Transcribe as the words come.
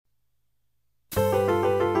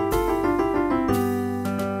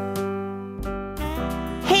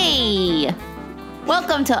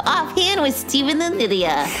welcome to Offhand with Steven and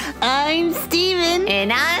Lydia. I'm Steven.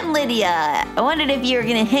 And I'm Lydia. I wondered if you were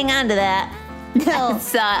going to hang on to that. No.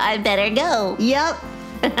 So I better go. Yep.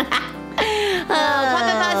 Puppet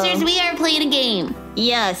Monsters, we are playing a game.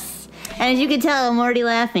 Yes. And as you can tell, I'm already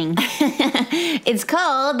laughing. It's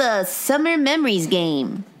called the Summer Memories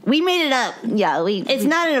game. We made it up. Yeah, It's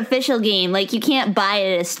not an official game. Like, you can't buy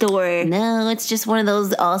it at a store. No, it's just one of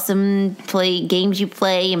those awesome games you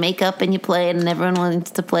play, you make up and you play it, and everyone wants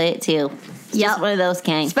to play it too. It's just one of those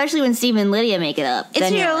kinds. Especially when Steve and Lydia make it up. It's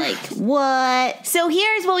then true. You're like, what? So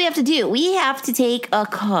here's what we have to do. We have to take a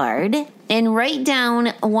card and write down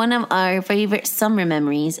one of our favorite summer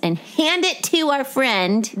memories and hand it to our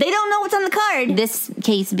friend. They don't know what's on the card. This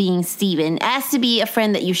case being Steven. It has to be a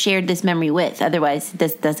friend that you shared this memory with. Otherwise,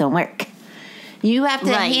 this doesn't work. You have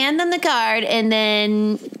to hand them the card, and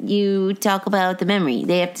then you talk about the memory.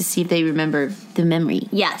 They have to see if they remember the memory.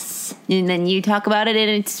 Yes. And then you talk about it, and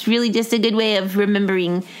it's really just a good way of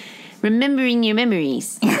remembering your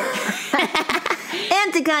memories.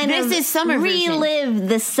 And to kind This of is summer relive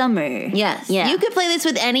the summer. Yes. Yeah. You could play this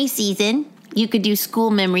with any season. You could do school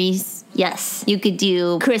memories. Yes. You could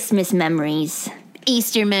do Christmas memories.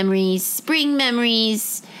 Easter memories, spring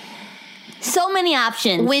memories, So many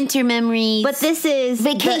options. winter memories. But this is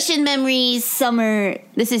vacation memories. summer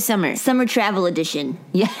This is summer. travel edition.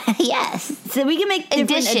 Yeah. Yes. So we can make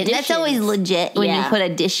different Addition. That's always legit when you put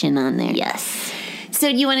addition on there. Yes.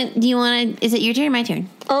 So do you want to, is it your turn or my turn?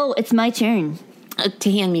 Oh, it's my turn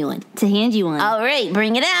To hand me one. to hand you one. All right.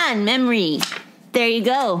 Bring it on. Memory. There you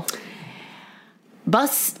go.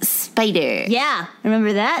 Bus spider. Yeah.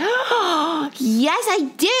 Remember that? Yes,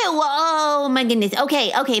 I do. Oh, my goodness.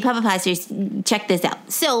 Okay, Papa Posters, check this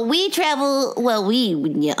out. So we travel,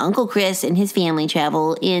 Uncle Chris and his family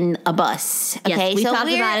travel in a bus. Okay, Yes, we so talked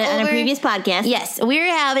about it on a previous podcast. Yes, we're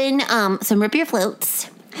having some root beer floats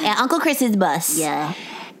at Uncle Chris's bus. Yeah.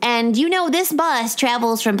 And this bus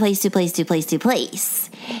travels from place to place to place to place.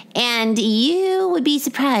 And you would be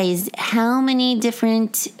surprised how many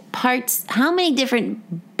different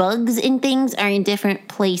bugs and things are in different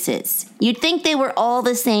places. You'd think they were all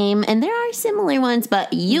the same, and there are similar ones,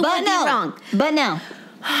 but you would be wrong. But no.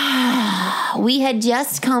 We had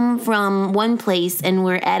just come from one place, and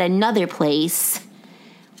we're at another place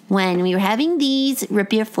when we were having these root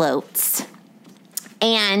beer floats.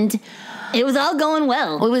 And It was all going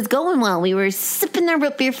well. it was going well. We were sipping our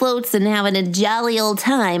root beer floats and having a jolly old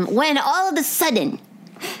time when all of a sudden,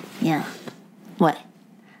 Yeah. what?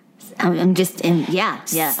 I'm just, yeah.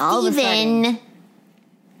 All of a sudden. Steven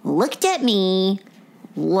looked at me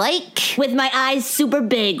like, With my eyes super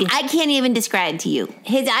big. I can't even describe to you.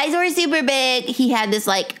 His eyes were super big. He had this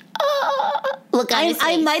look on his face.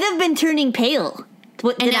 I might have been turning pale.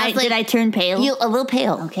 Did I turn pale? A little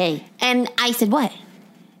pale. Okay. And I said, what?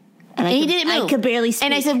 And he didn't move. I could barely speak.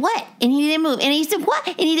 And I said, what? And he didn't move. And he said, what?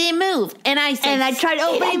 And he didn't move. And I said, And I tried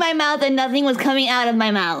opening my mouth and nothing was coming out of my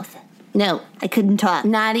mouth. No. I couldn't talk.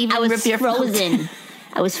 Not even I was root beer float. frozen.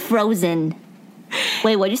 I was frozen.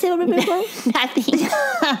 Wait, what did you say about root beer float? Nothing.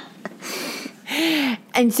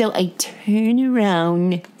 And so I turn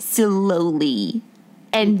around slowly.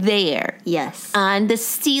 And there, Yes. on the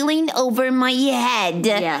ceiling over my head,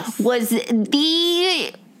 Yes. was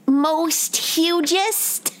the most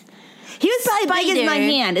hugest. He was probably big as my spider.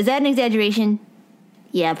 hand. Is that an exaggeration?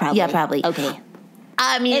 Yeah, probably. Yeah, probably. Okay.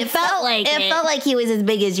 I mean, It felt like it it. felt like he was as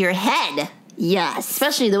big as your head, Yes.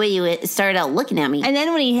 especially the way you started out looking at me. And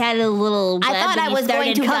then when he had a little web, I thought and I he was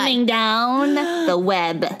going started to coming down the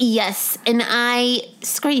web. Yes, and I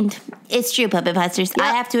screamed. It's true, Puppet Posters. Yep.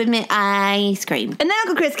 I have to admit, I screamed. And then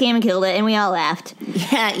Uncle Chris came and killed it, and we all laughed.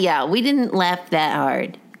 Yeah, we didn't laugh that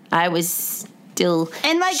hard. I was still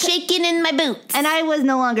shaking in my boots. And I was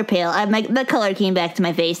no longer pale. The color came back to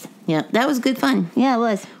my face. Yeah, that was good fun. Yeah, it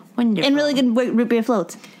was. Wonderful. And really good root beer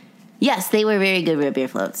floats. Yes, they were very good root beer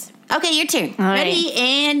floats. Okay, your turn. All Ready? right.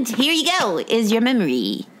 And here you go, is your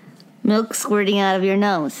memory. Milk squirting out of your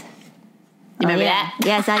nose. You remember yeah. that?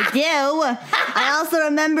 Yes, I do. I also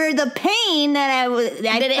remember the pain that I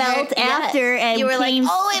Did it felt hurt? Yeah. after and You were like, came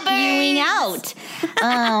 "Oh, it burns." spewing out.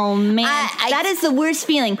 Oh, man. That is the worst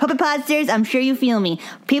feeling. Puppet Podsters, I'm sure you feel me.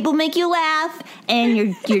 People make you laugh, and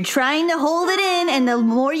you're trying to hold it in, and the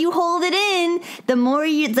more you hold it in, the more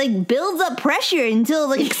it builds up pressure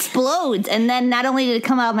until it explodes. And then not only did it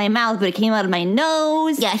come out of my mouth, but it came out of my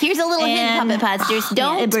nose. Yeah, here's a little hint, Puppet Podsters.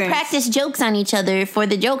 Don't it burns. practice jokes on each other for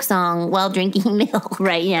the joke song while drinking milk.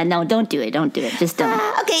 Right, yeah, no, don't do it. Don't do it. Just don't.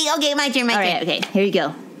 Okay, my turn, All right, okay, here you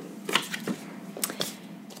go.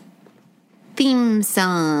 Theme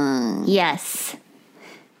song. Yes.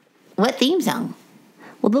 What theme song?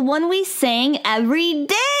 Well, the one we sang every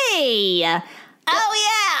day. Oh,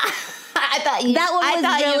 yeah. I thought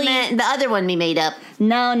you meant the other one we made up.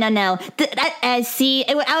 No. I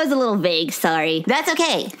was a little vague. Sorry. That's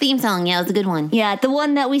okay. Theme song. Yeah, it was a good one. Yeah, the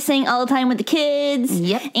one that we sang all the time with the kids.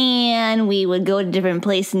 Yep. And we would go to different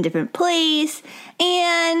place, and the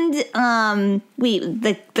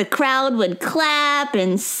crowd would clap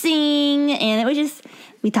and sing, and it was just.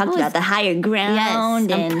 We talked about the higher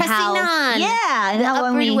ground and how, and how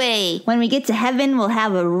when we get to heaven, we'll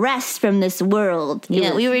have a rest from this world.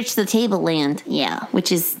 Yeah, we reach the tableland. Yeah,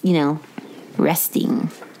 which is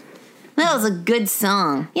resting. That was a good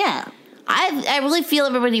song. Yeah, I really feel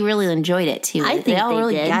everybody really enjoyed it too. I think they all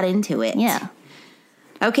really did. got into it. Yeah.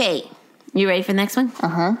 Okay, you ready for the next one?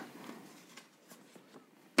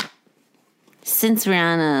 Since we're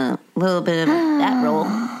on a little bit of that roll.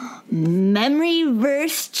 Memory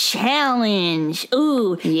verse challenge.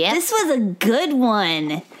 Ooh, yeah. This was a good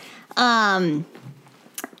one. And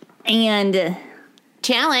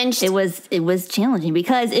challenged. It was challenging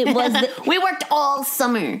because it was we worked all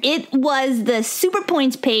summer. It was the Super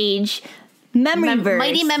Points page memory verse.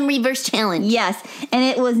 Mighty Memory Verse Challenge. Yes, and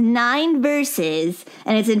it was 9 verses,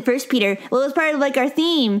 and it's in 1 Peter. Well, it was part of our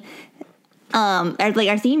theme. Our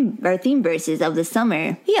theme verses of the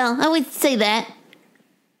summer. Yeah, I would say that.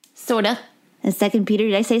 Sorta. And 2 Peter.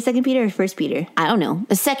 Did I say 2 Peter or 1 Peter? I don't know.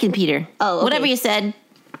 The 2 Peter. Oh, okay. Whatever you said.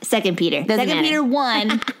 2 Peter. 2 Peter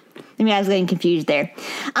 1. I mean, I was getting confused there.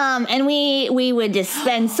 And we would just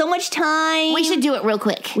spend so much time. We should do it real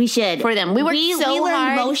quick. We should. For them. We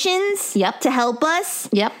learned motions. Yep. To help us.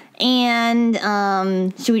 Yep. And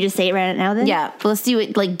should we just say it right now then? Yeah. But let's do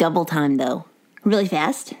it like double time though. Really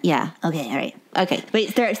fast? Yeah. Okay. All right. Okay.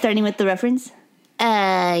 Wait. Starting with the reference.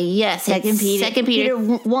 Yes. 2 Peter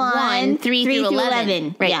 1, 3 through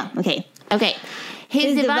 11. Right. Yeah. Okay. Okay.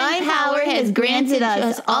 His divine power has granted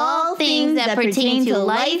us all things that pertain to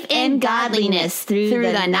life and godliness through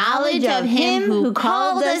the knowledge of Him who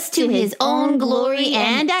called us to His own glory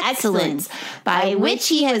and excellence, by which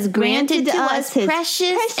He has granted to us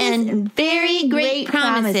precious and very great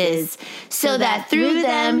promises, so that through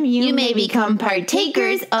them you may become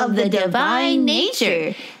partakers of the divine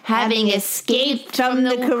nature, having escaped from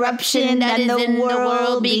the corruption that is in the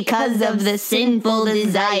world because of the sinful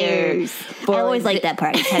desires. I always like that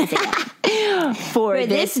part. For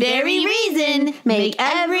this very reason, make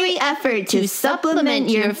every effort to supplement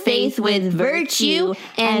your faith with virtue,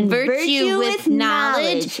 and virtue with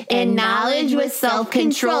knowledge, and knowledge with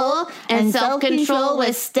self-control, and self-control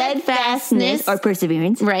with steadfastness, or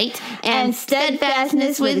perseverance, right? And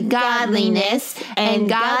steadfastness with godliness, and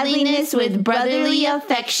godliness with brotherly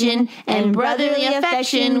affection, and brotherly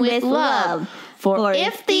affection with love. For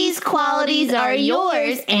if these qualities are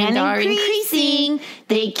yours and are increasing,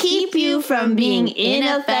 they keep you from being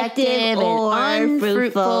ineffective or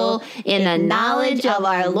unfruitful in the knowledge of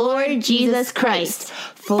our Lord Jesus Christ.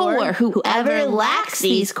 For whoever lacks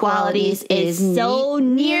these qualities is so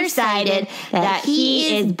nearsighted that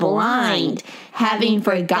he is blind, having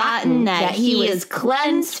forgotten that he is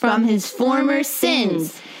cleansed from his former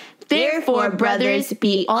sins. Therefore, brothers,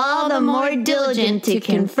 be all the more diligent to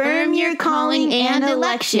confirm your calling and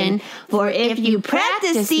election, for if you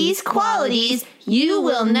practice these qualities, you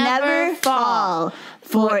will never fall.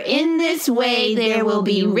 For in this way there will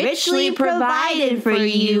be richly provided for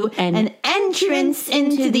you an entrance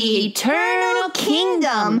into the eternal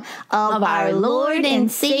kingdom of our Lord and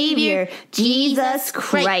Savior, Jesus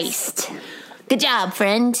Christ. Good job,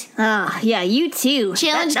 friend. Yeah, you too.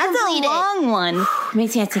 Challenge That's completed. a long one.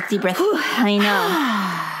 Makes me have to take a deep breath. I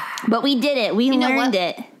know. But we did it. We learned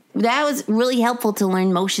it. That was really helpful to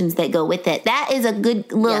learn motions that go with it. That is a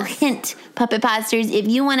good little hint, Puppet Podsters. If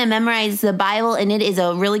you want to memorize the Bible, and it is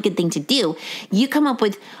a really good thing to do, you come up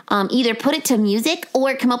with either put it to music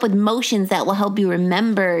or come up with motions that will help you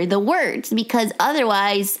remember the words. Because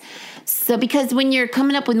otherwise... because when you're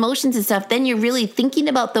coming up with motions and stuff, then you're really thinking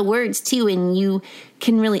about the words too, and you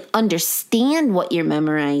can really understand what you're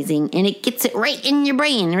memorizing, and it gets it right in your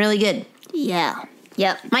brain. Really good. Yeah.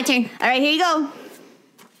 Yep. My turn. All right, here you go.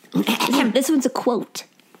 This one's a quote.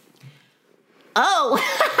 Oh.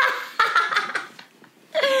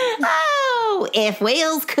 Oh, if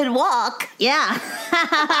whales could walk. Yeah.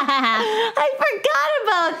 I forgot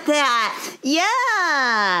about that.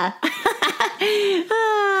 Yeah.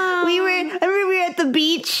 I remember we were at the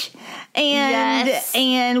beach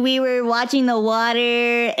and we were watching the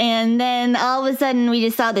water, and then all of a sudden we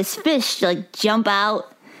just saw this fish like jump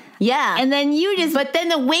out. Yeah. And then but then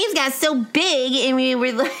the waves got so big, and we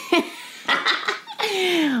were like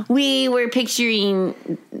we were picturing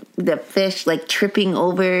the fish like tripping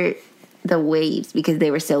over the waves because they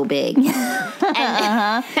were so big.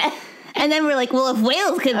 And then we're like, well, if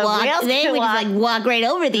whales could walk, they would just like walk right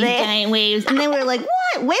over these giant waves. And then we're like,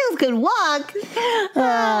 what? Whales could walk?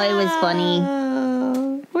 Oh, it was funny.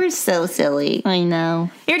 We're so silly. I know.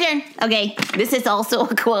 Your turn. Okay. This is also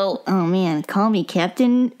a quote. Oh, man. Call me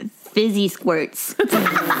Captain Fizzy Squirts. Captain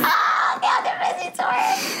Fizzy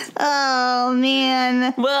Squirts. Oh,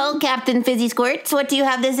 man. Well, Captain Fizzy Squirts, what do you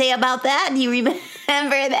have to say about that? Do you remember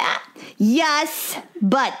that? Yes,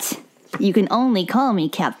 but you can only call me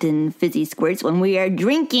Captain Fizzy Squirts when we are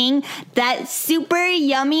drinking that super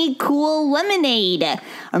yummy, cool lemonade.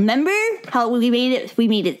 Remember how we made it? We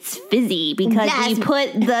made it fizzy because we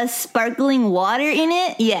put the sparkling water in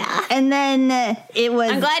it. Yeah. And then it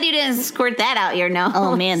was... I'm glad you didn't squirt that out your nose.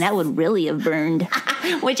 Oh, man, that would really have burned.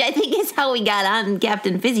 Which I think is how we got on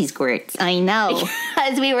Captain Fizzy Squirts. I know.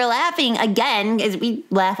 Because we were laughing again, because we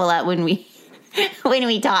laugh a lot when we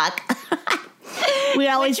talk.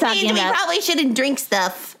 We're always talking about. We probably shouldn't drink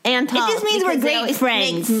stuff and talk. It just means we're great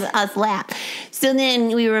friends. Makes us laugh. So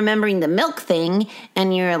then we were remembering the milk thing,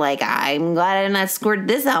 and you were like, "I'm glad I did not squirt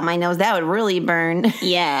this out my nose. That would really burn."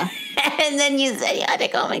 Yeah. And then you said you had to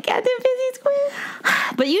call me Captain Fizzy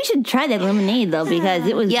Squirt. But you should try that lemonade though, because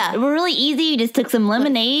it was really easy. You just took some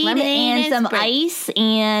lemonade and some ice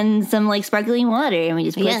and some like sparkling water, and we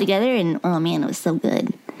just put it together. And oh man, it was so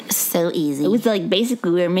good. So easy. It was like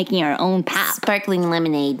basically we were making our own pop. Sparkling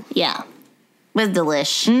lemonade. Yeah. It was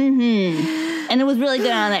delish. Mm-hmm. And it was really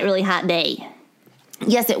good on that really hot day.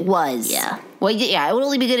 Yes, it was. Yeah. Well, yeah, it would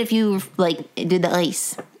only be good if you like did the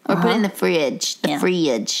ice or put it in the fridge.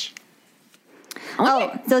 Fridge.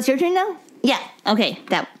 Oh, so it's your turn now? Yeah. Okay.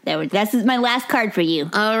 That's my last card for you.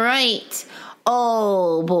 All right.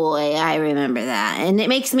 Oh boy, I remember that, and it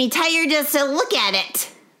makes me tired just to look at it.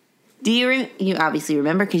 Do you? You obviously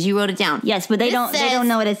remember because you wrote it down. Yes, but they don't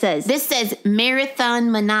know what it says. This says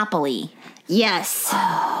Marathon Monopoly. Yes.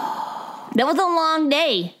 That was a long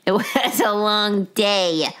day. It was a long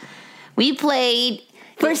day. We played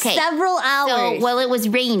for several hours. So, it was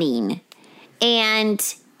raining, and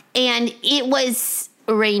it was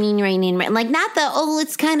raining. Like not the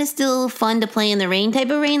it's kind of still fun to play in the rain type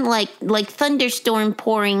of rain. Like thunderstorm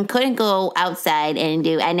pouring. Couldn't go outside and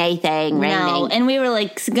do anything. Raining. No, and we were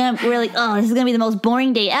like, oh, this is gonna be the most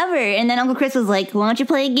boring day ever. And then Uncle Chris was like, why don't you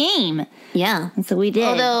play a game? Yeah, and so we did.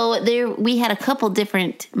 Although we had a couple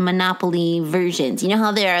different Monopoly versions. You know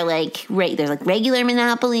how there are there's like regular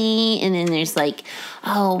Monopoly, and then there's like,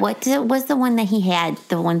 what was the one that he had?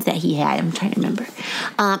 The ones that he had, I'm trying to remember.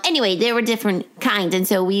 Anyway, there were different kinds, and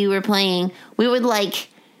so we were playing. We would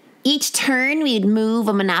each turn we'd move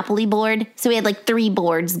a Monopoly board, so we had 3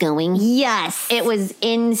 boards going. Yes, it was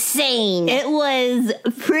insane. It was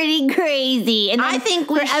pretty crazy. And I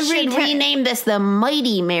think we should rename this the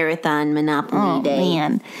Mighty Marathon Monopoly Day.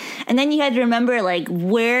 Man. And then you had to remember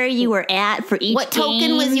where you were at for each what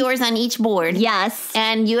token was yours on each board. Yes,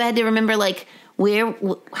 and you had to remember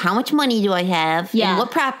how much money do I have? Yeah. And what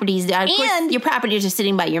properties? Of course, your properties are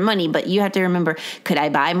sitting by your money, but you have to remember, could I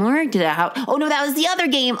buy more? Oh no, that was the other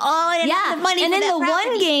game. Oh, I didn't have money. And for in the property.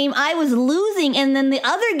 One game I was losing, and then the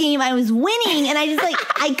other game I was winning, and I just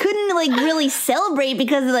I couldn't really celebrate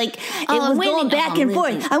because it was going back and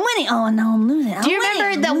forth. I'm winning. Oh no, I'm losing. Do you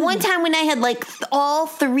remember the one time when I had all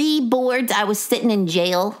 3 boards? I was sitting in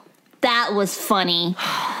jail. That was funny.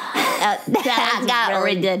 That got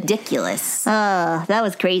really ridiculous. That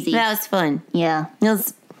was crazy. That was fun. Yeah. It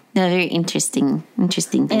was a very interesting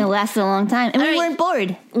thing. And it lasted a long time. And we weren't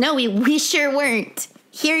bored. No, we sure weren't.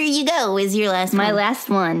 Here you go is your last one. My last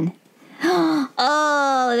one.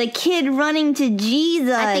 Oh, the kid running to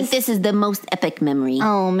Jesus. I think this is the most epic memory.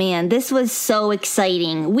 Oh, man. This was so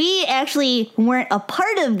exciting. We actually weren't a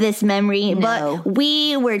part of this memory, but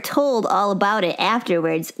we were told all about it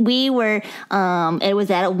afterwards. We were, it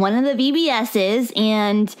was at one of the VBS's,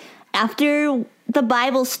 and after the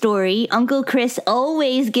Bible story, Uncle Chris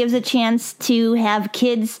always gives a chance to have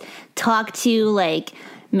kids talk to,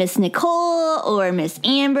 Miss Nicole or Miss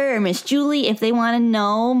Amber or Miss Julie if they want to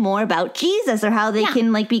know more about Jesus or how they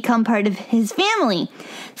can become part of his family.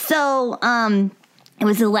 So it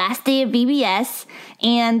was the last day of VBS,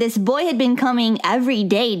 and this boy had been coming every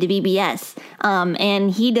day to VBS,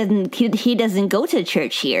 and he doesn't go to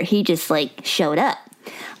church here. He just showed up,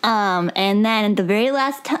 and then the very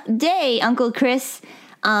last day, Uncle Chris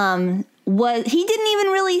he didn't even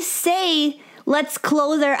really say let's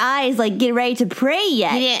close our eyes, like get ready to pray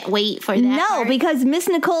yet. You didn't wait for that. No, part? because Miss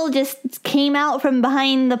Nicole just came out from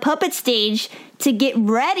behind the puppet stage to get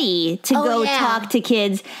ready to go talk to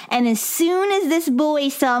kids. And as soon as this boy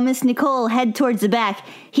saw Miss Nicole head towards the back,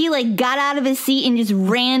 he like got out of his seat and just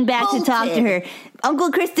ran back to talk to her.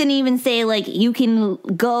 Uncle Chris didn't even say, like, you can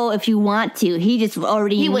go if you want to. He just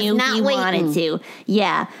already knew he wanted to.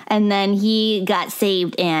 Yeah. And then he got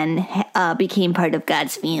saved and became part of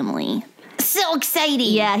God's family. So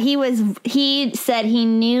exciting. Yeah, he said he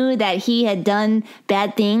knew that he had done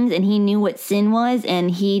bad things and he knew what sin was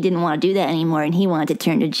and he didn't want to do that anymore and he wanted to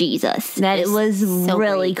turn to Jesus. It was so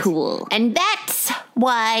really cool. And that's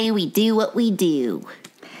why we do what we do.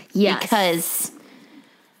 Yes.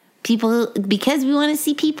 Because we want to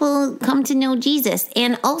see people come to know Jesus,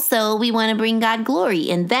 and also we want to bring God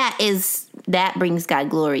glory, and that brings God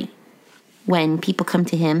glory when people come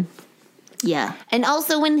to him. Yeah. And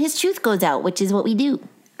also when his truth goes out, which is what we do.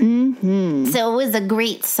 Mm-hmm. So it was a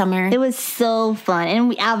great summer. It was so fun.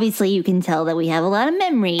 And obviously you can tell that we have a lot of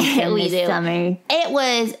memories from this summer. It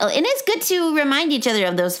was, and it's good to remind each other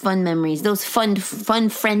of those fun memories, those fun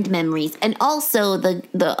friend memories. And also the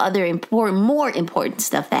other more important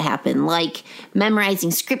stuff that happened, like memorizing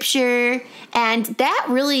scripture. And that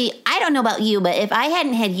really, I don't know about you, but if I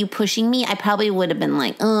hadn't had you pushing me, I probably would have been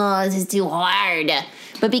like, oh, this is too hard.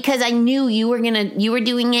 But because I knew you were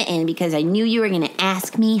doing it, and because I knew you were gonna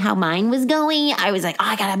ask me how mine was going, I was like, oh,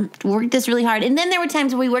 I gotta work this really hard. And then there were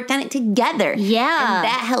times where we worked on it together. Yeah. And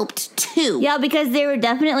that helped too. Yeah, because there were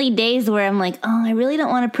definitely days where I'm like, oh, I really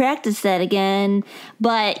don't want to practice that again.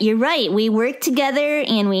 But you're right. We worked together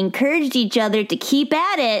and we encouraged each other to keep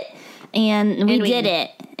at it. And we did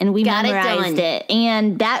it. And we memorized it.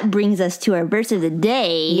 And that brings us to our verse of the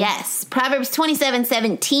day. Yes. Proverbs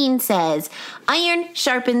 27:17 says, iron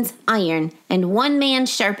sharpens iron, and one man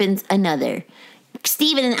sharpens another.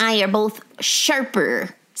 Stephen and I are both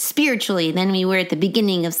sharper spiritually than we were at the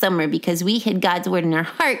beginning of summer because we had God's word in our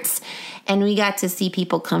hearts, and we got to see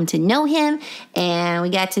people come to know him, and we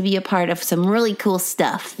got to be a part of some really cool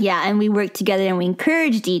stuff. Yeah, and we worked together and we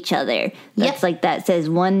encouraged each other. That's like that says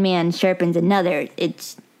one man sharpens another.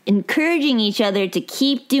 It's encouraging each other to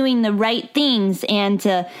keep doing the right things and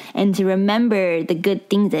to remember the good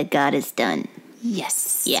things that God has done.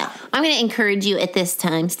 Yes. Yeah. I'm going to encourage you at this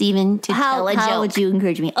time, Stephen, to tell a joke. How would you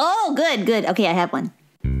encourage me? Oh, good. Okay, I have one.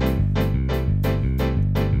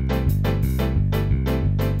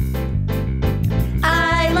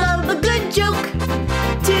 I love a good joke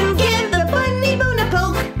to give the funny bone a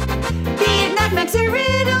poke. Be it knock-knocks or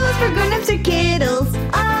riddles for grown-ups or kiddles.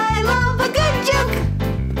 I love a good joke.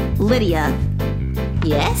 Lydia.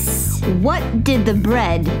 Yes? What did the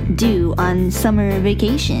bread do on summer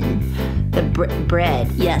vacation? The bread.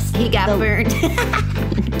 Yes. He got burned.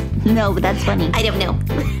 No, but that's funny. I don't know.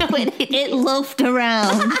 It loafed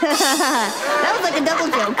around. That was like a double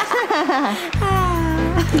joke.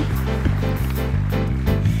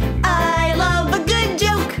 I love a good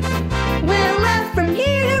joke. We'll laugh from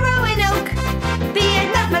here to Roanoke. Be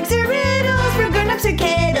it knock-knocks or riddles for grown-ups or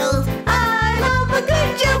kiddles. I love a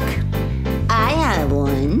good joke. I have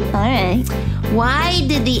one. All right. Why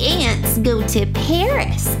did the ants go to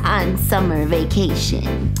Paris on summer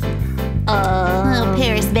vacation?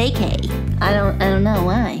 Paris vacay. I don't know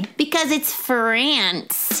why. Because it's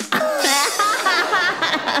France.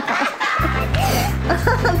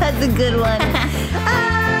 That's a good one.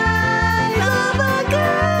 I love a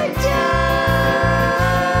good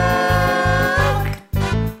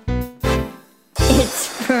joke. It's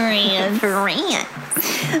France. France.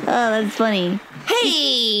 Oh, that's funny.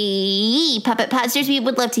 Hey, Puppet Podsters, we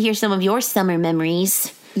would love to hear some of your summer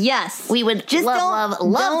memories. Yes. We would just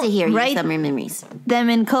love to hear your summer memories. Them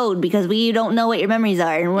in code because we don't know what your memories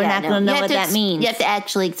are and we're not going to know what that means. You have to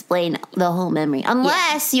actually explain the whole memory.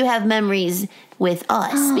 Unless you have memories with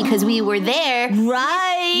us because we were there.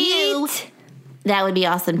 Right. That would be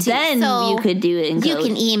awesome too. Then you could do it in code. You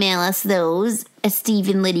can email us those at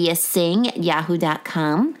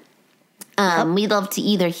StephenLydiaSing@yahoo.com. We'd love to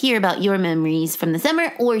either hear about your memories from the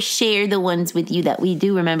summer or share the ones with you that we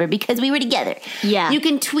do remember because we were together. Yeah. You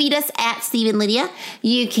can tweet us at Stephen Lydia.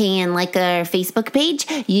 You can like our Facebook page.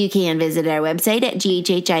 You can visit our website at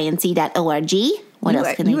ghhinc.org. What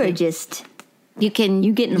else can I do? You can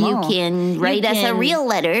write us a real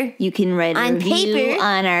letter. You can write a review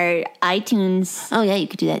on our iTunes. Oh yeah, you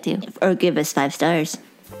could do that too. Or give us 5 stars.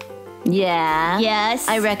 Yeah. Yes.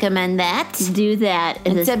 I recommend that. Do that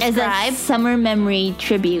as a summer memory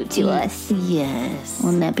tribute to us. Yes.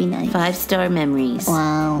 Wouldn't that be nice? 5-star memories.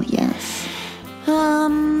 Wow, yes.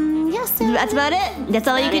 Yes. That's about it. That's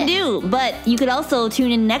all you can do. But you could also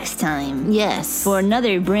tune in next time. Yes. For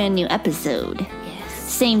another brand new episode. Yes.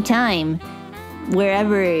 Same time,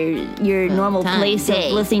 wherever your normal place of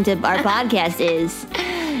listening to our podcast is.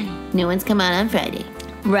 New ones come out on Friday.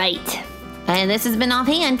 Right. And this has been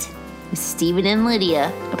Offhand with Stephen and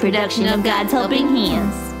Lydia, a production of God's Helping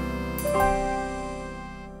Hands.